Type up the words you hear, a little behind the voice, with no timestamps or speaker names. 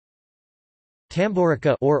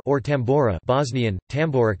Tamburica or tambora Bosnian,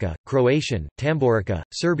 Tamburica, Croatian, Tamburica,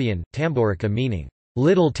 Serbian, Tamburica meaning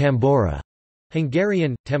little tambora,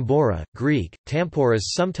 Hungarian, tambora, Greek,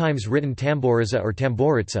 tamporas sometimes written tamboriza or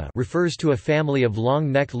tamborica refers to a family of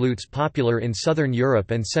long-necked lutes popular in southern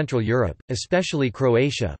Europe and Central Europe, especially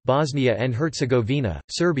Croatia, Bosnia and Herzegovina,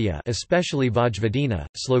 Serbia especially Vojvodina,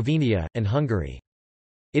 Slovenia, and Hungary.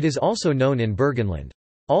 It is also known in Burgenland.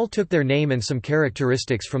 All took their name and some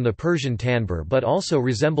characteristics from the Persian tambur but also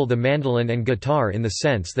resemble the mandolin and guitar in the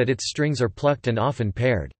sense that its strings are plucked and often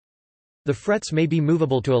paired. The frets may be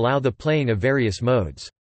movable to allow the playing of various modes.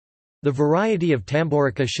 The variety of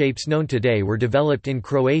tamburica shapes known today were developed in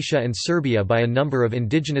Croatia and Serbia by a number of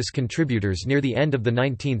indigenous contributors near the end of the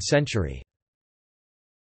 19th century.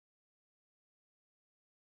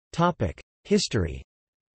 History.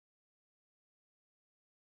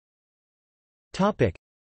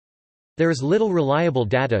 There is little reliable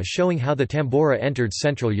data showing how the tambura entered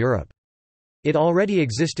Central Europe. It already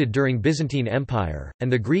existed during Byzantine Empire,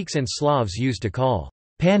 and the Greeks and Slavs used to call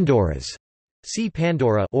pandoras, see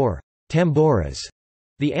Pandora or tamboras,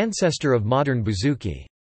 the ancestor of modern bouzouki.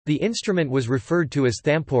 The instrument was referred to as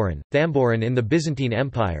thamporin in the Byzantine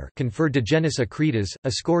Empire, conferred to genus Akritas,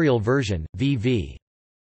 a scorial version, VV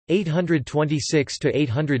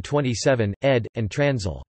 826–827, ed. and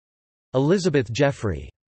Transil. Elizabeth Jeffrey.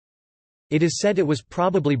 It is said it was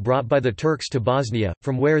probably brought by the Turks to Bosnia,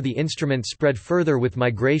 from where the instrument spread further with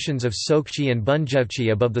migrations of Sokci and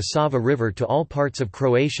Bunjevci above the Sava River to all parts of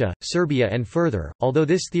Croatia, Serbia and further, although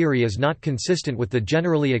this theory is not consistent with the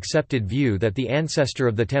generally accepted view that the ancestor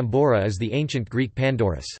of the tambura is the ancient Greek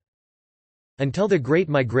Pandoros. Until the Great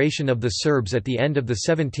Migration of the Serbs at the end of the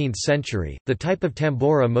 17th century, the type of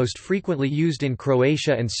tambura most frequently used in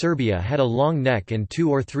Croatia and Serbia had a long neck and 2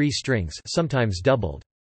 or 3 strings, sometimes doubled.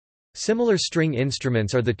 Similar string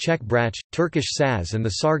instruments are the Czech brach, Turkish saz and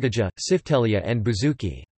the sargaja, siftelia and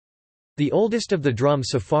bouzouki. The oldest of the drums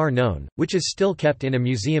so far known, which is still kept in a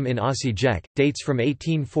museum in Osijek, dates from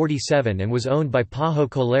 1847 and was owned by Pajo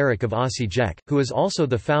Kolarek of Osijek, who is also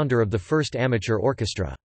the founder of the first amateur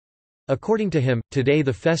orchestra. According to him, today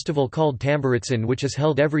the festival called Tamburicin, which is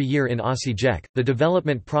held every year in Osijek, the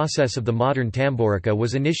development process of the modern tamburica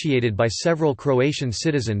was initiated by several Croatian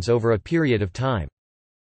citizens over a period of time.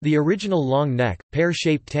 The original long neck,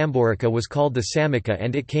 pear-shaped tamburica was called the samica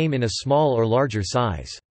and it came in a small or larger size.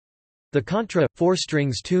 The contra, 4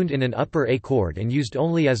 strings tuned in an upper A chord and used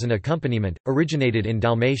only as an accompaniment, originated in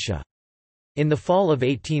Dalmatia. In the fall of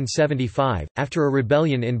 1875, after a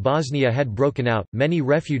rebellion in Bosnia had broken out, many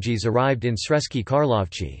refugees arrived in Sremski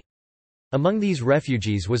Karlovci. Among these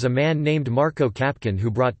refugees was a man named Marko Kapkan who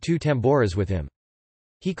brought 2 tamburas with him.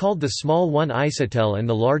 He called the small one isatel and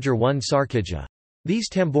the larger one sarkija. These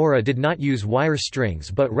tambura did not use wire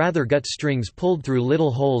strings but rather gut strings pulled through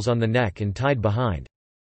little holes on the neck and tied behind.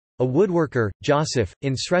 A woodworker, Josif,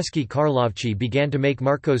 in Sremski Karlovci began to make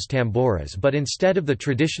Marko's tamburas but instead of the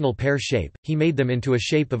traditional pear shape, he made them into a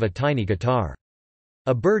shape of a tiny guitar.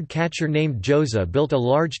 A bird catcher named Joza built a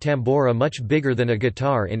large tambura much bigger than a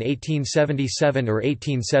guitar in 1877 or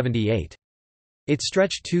 1878. It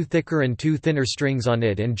stretched 2 thicker and 2 thinner strings on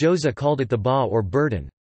it and Joza called it the ba or burden.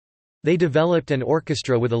 They developed an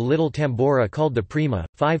orchestra with a little tambura called the prima,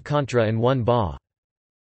 5 contra and 1 ba.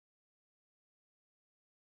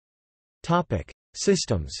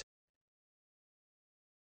 Systems.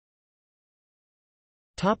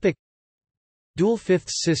 Dual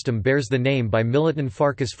fifths system bears the name by Militon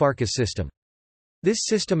Farkas system. This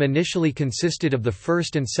system initially consisted of the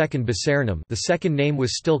first and second Bacernum, the second name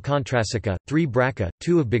was still Kontrasica, 3 braca,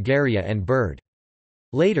 2 of Bagaria and bird.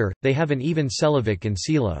 Later, they have an even Celovic and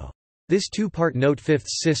Silo. This 2-part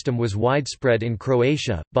note-fifths system was widespread in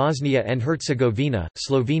Croatia, Bosnia and Herzegovina,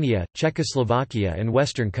 Slovenia, Czechoslovakia and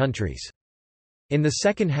Western countries. In the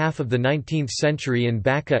second half of the 19th century in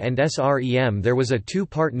Bačka and Srem there was a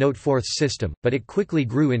 2-part note-fourths system, but it quickly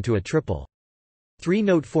grew into a triple.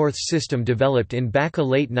 3-note-fourths system developed in Bačka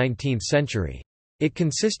late 19th century. It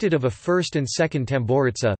consisted of a first and second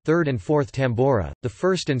tamburica, third and fourth tambura, the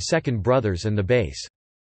first and second brothers and the bass.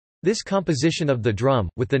 This composition of the drum,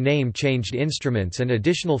 with the name-changed instruments and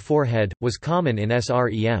additional forehead, was common in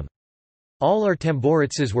Srem. All our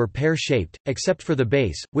tamburicas were pear-shaped, except for the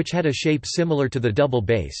bass, which had a shape similar to the double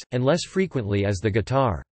bass, and less frequently as the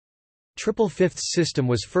guitar. Triple fifths system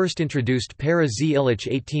was first introduced para Z Ilic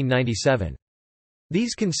 1897.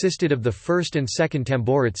 These consisted of the first and second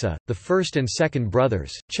tamburica, the first and second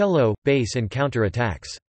brothers, cello, bass and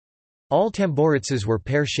counter-attacks. All tamburicas were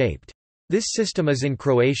pear-shaped. This system is in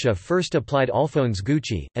Croatia first applied Alphonse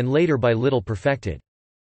Gucci, and later by Little perfected.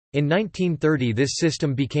 In 1930 this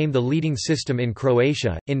system became the leading system in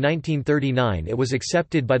Croatia. In 1939 it was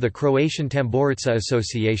accepted by the Croatian Tamburica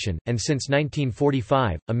Association, and since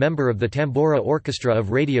 1945, a member of the Tambura Orchestra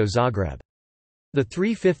of Radio Zagreb. The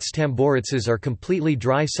 3/5 tamburicas are completely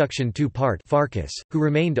dry suction two-part farkas, who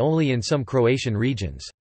remained only in some Croatian regions.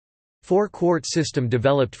 4-quart system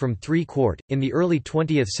developed from 3-quart, in the early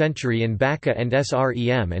 20th century in Bačka and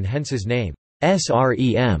Srem, and hence his name,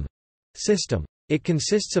 Srem system. It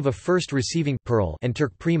consists of a first receiving pearl and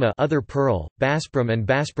Turk prima other pearl, baspram and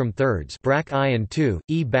baspram thirds brak I and II,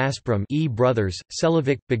 E baspram E brothers,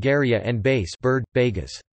 Selevic, Bulgaria and bass bird,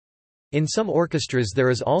 Begas. In some orchestras there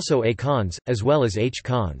is also A cons, as well as H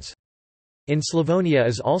cons. In Slavonia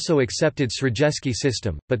is also accepted Srđevski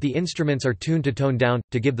system, but the instruments are tuned to tone down,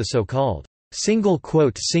 to give the so-called single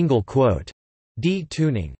quote D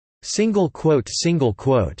tuning, single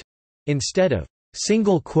quote instead of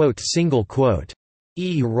single quote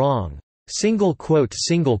E wrong, single quote,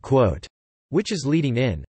 which is leading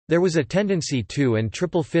in. There was a tendency to and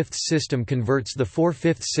triple fifths system converts the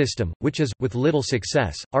 4/5 system, which is, with little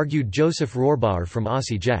success, argued Josef Rohrbauer from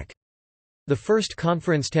Osijek. The first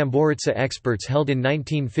conference Tamburica experts held in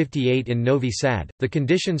 1958 in Novi Sad, the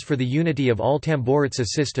conditions for the unity of all Tamburica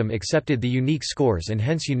system accepted the unique scores and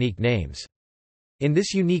hence unique names. In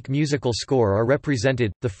this unique musical score are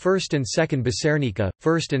represented, the first and second Basernica,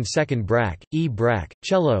 first and second brak, E brak,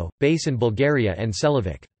 cello, bass in Bulgaria and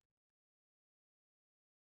Selevic.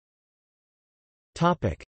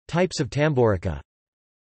 Types of tamburica.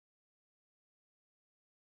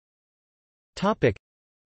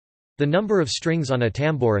 The number of strings on a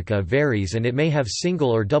tamburica varies and it may have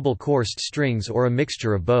single or double coursed strings or a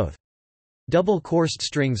mixture of both. Double coursed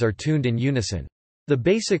strings are tuned in unison. The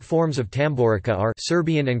basic forms of tamburica are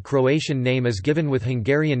Serbian and Croatian name is given with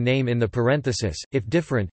Hungarian name in the parenthesis, if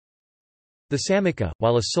different. The samica,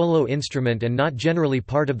 while a solo instrument and not generally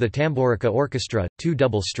part of the tamburica orchestra, 2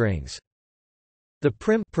 double strings. The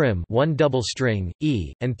prim 1 double string,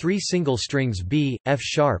 E, and 3 single strings B, F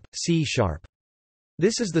sharp, C sharp.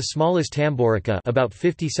 This is the smallest tamburica, about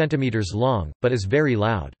 50 cm long, but is very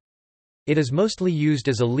loud. It is mostly used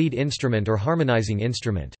as a lead instrument or harmonizing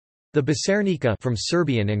instrument. The Basernica, from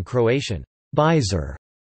Serbian and Croatian, bijzer,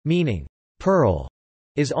 meaning pearl,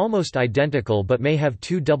 is almost identical but may have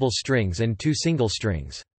 2 double strings and 2 single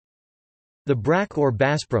strings. The brak or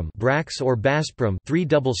baspram, braks or baspram, 3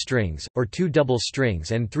 double strings, or 2 double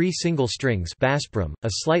strings and 3 single strings, baspram, a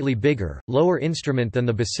slightly bigger, lower instrument than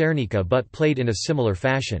the Basernica but played in a similar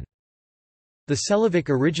fashion. The Selevic,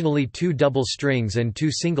 originally 2 double strings and 2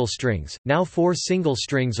 single strings, now 4 single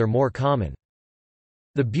strings are more common.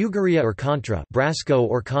 The Bulgaria or contra, Brasco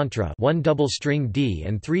or contra, 1 double string D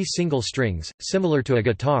and 3 single strings, similar to a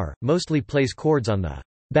guitar, mostly plays chords on the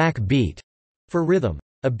back beat for rhythm.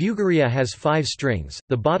 A Bulgaria has 5 strings,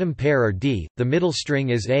 the bottom pair are D, the middle string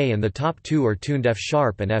is A and the top 2 are tuned F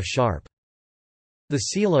sharp and F sharp. The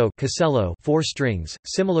Casello, 4 strings,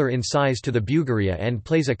 similar in size to the Bulgaria and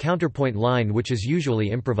plays a counterpoint line which is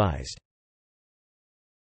usually improvised.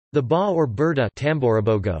 The ba or burda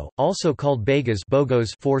tamburabogo, also called begas bogos,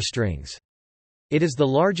 4 strings. It is the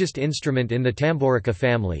largest instrument in the tamburica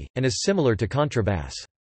family, and is similar to contrabass.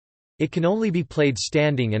 It can only be played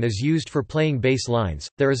standing and is used for playing bass lines.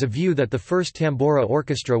 There is a view that the first tambura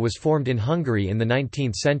orchestra was formed in Hungary in the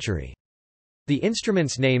 19th century. The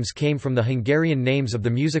instruments' names came from the Hungarian names of the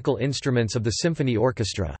musical instruments of the symphony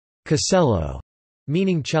orchestra: casello,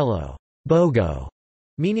 meaning cello; bogo,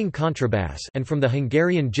 meaning contrabass, and from the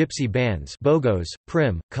Hungarian gypsy bands bogos,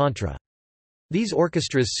 prim, contra. These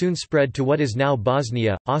orchestras soon spread to what is now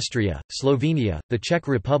Bosnia, Austria, Slovenia, the Czech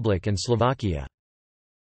Republic and Slovakia.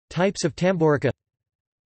 Types of tamburica.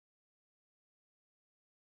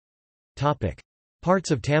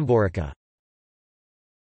 Parts of tamburica.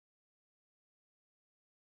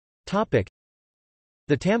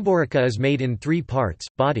 The tamburica is made in 3 parts: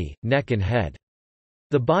 body, neck and head.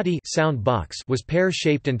 The body sound box was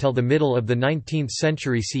pear-shaped until the middle of the 19th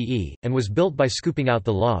century CE, and was built by scooping out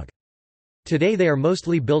the log. Today they are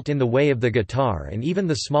mostly built in the way of the guitar, and even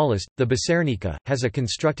the smallest, the Basernica, has a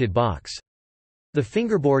constructed box. The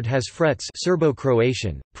fingerboard has frets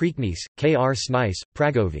Serbo-Croatian, Preaknice, Kr Snice,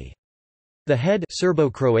 Pragovi. The head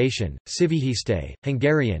Serbo-Croatian, Sivihiste,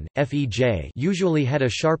 Hungarian, Fej usually had a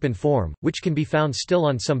sharpened form, which can be found still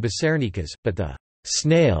on some Basernicas, but the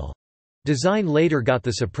snail design later got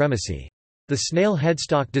the supremacy. The snail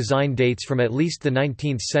headstock design dates from at least the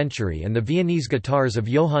 19th century and the Viennese guitars of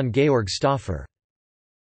Johann Georg Stauffer.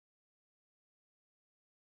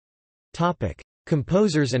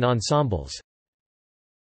 Composers and ensembles.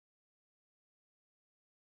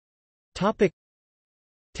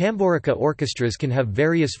 Tamburica orchestras can have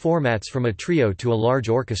various formats from a trio to a large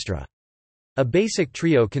orchestra. A basic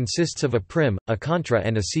trio consists of a prim, a contra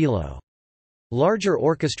and a cello. Larger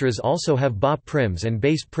orchestras also have ba prims and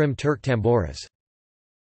bass prim Turk tamburas.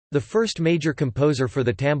 The first major composer for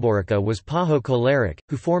the tamburica was Pajo Kolaric,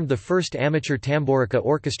 who formed the first amateur tamburica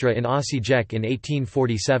orchestra in Osijek in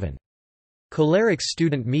 1847. Kolaric's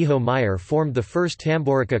student Miho Meyer formed the first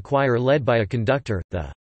tamburica choir led by a conductor,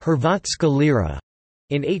 the Hrvatska Lira,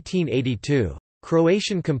 in 1882.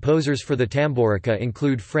 Croatian composers for the tamburica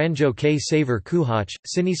include Franjo K. Saver Kuhach,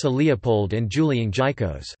 Sinisa Leopold and Julian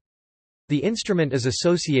Jikos. The instrument is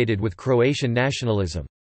associated with Croatian nationalism.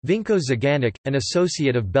 Vinko Zaganik, an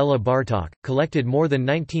associate of Bela Bartok, collected more than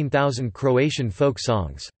 19,000 Croatian folk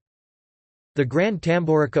songs. The Grand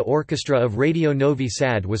Tamburica Orchestra of Radio Novi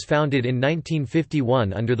Sad was founded in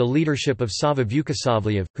 1951 under the leadership of Sava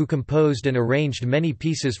Vukosavljev, who composed and arranged many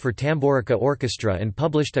pieces for tamburica orchestra and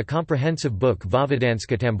published a comprehensive book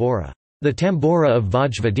Vojvodanska tambura, the tambura of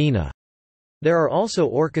Vojvodina. There are also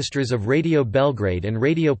orchestras of Radio Belgrade and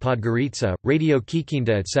Radio Podgorica, Radio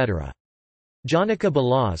Kikinda etc. Jonica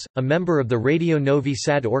Balaz, a member of the Radio Novi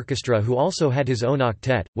Sad Orchestra who also had his own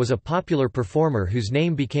octet, was a popular performer whose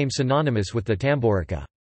name became synonymous with the tamburica.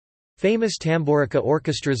 Famous tamburica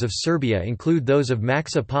orchestras of Serbia include those of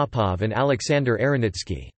Maxa Popov and Aleksandar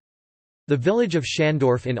Aronitsky. The village of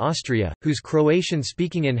Schandorf in Austria, whose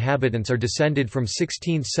Croatian-speaking inhabitants are descended from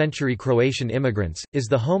 16th-century Croatian immigrants, is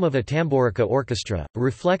the home of a tamburica orchestra, a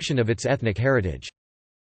reflection of its ethnic heritage.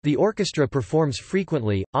 The orchestra performs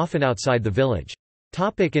frequently, often outside the village.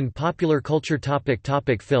 In popular culture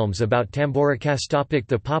Films about tamburikas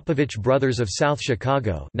The Popovich Brothers of South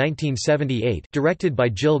Chicago 1978, directed by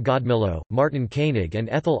Jill Godmillo, Martin Koenig and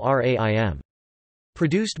Ethel Raim.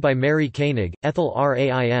 Produced by Mary Koenig, Ethel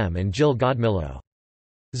Raim and Jill Godmillo.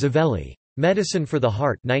 Zavelli. Medicine for the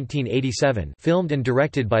Heart 1987, filmed and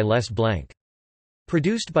directed by Les Blanc.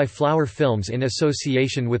 Produced by Flower Films in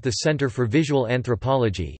association with the Center for Visual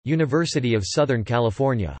Anthropology, University of Southern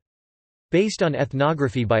California. Based on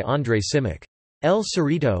ethnography by André Simic. El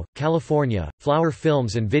Cerrito, California, Flower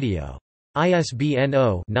Films and Video. ISBN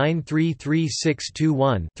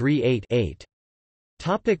 0-933621-38-8.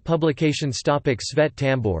 Publications. Svet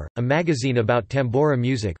Tambor, a magazine about tambura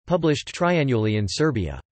music, published triannually in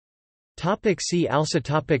Serbia. See also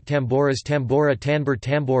Tamburas Tambura Tanbur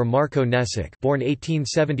Tambor Marko Nesic born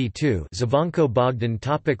 1872 Zvonko Bogdan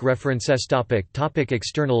References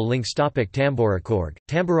External links Tamburakorg,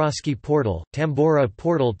 Tamburaski Portal, Tambura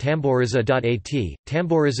Portal Tamburiza.at,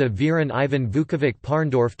 Tamburiza Viran Ivan Vukovic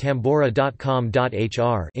Parndorf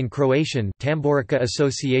Tambura.com.hr in Croatian Tamburica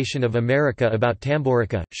Association of America about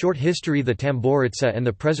Tamburica, Short History The Tamburica and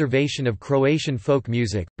the Preservation of Croatian Folk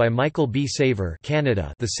Music, by Michael B. Saver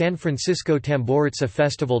Canada The San Francisco Tamburica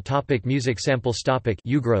Festival Music Samples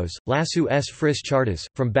Ugros, Lasu S. Fris Chartas,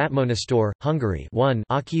 from Batmonastor, Hungary 1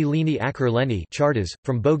 Aki Lini Akar Leni Chartas,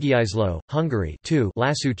 from Bogiaislo, Hungary 2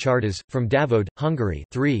 Lasu Chartas, from Davod, Hungary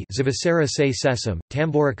 3 Zavasera Se Sesam,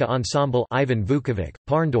 Tamburica Ensemble Ivan Vukovic,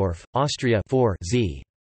 Parndorf, Austria 4 Z.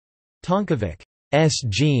 Tonkovic S.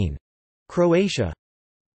 Jean, Croatia.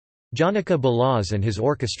 Jonica Balaz and his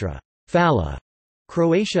orchestra, Fala,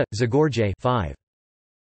 Croatia, Zagorje 5.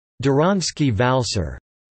 Duranski Valser,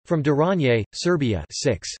 from Duranje, Serbia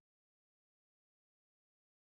 6.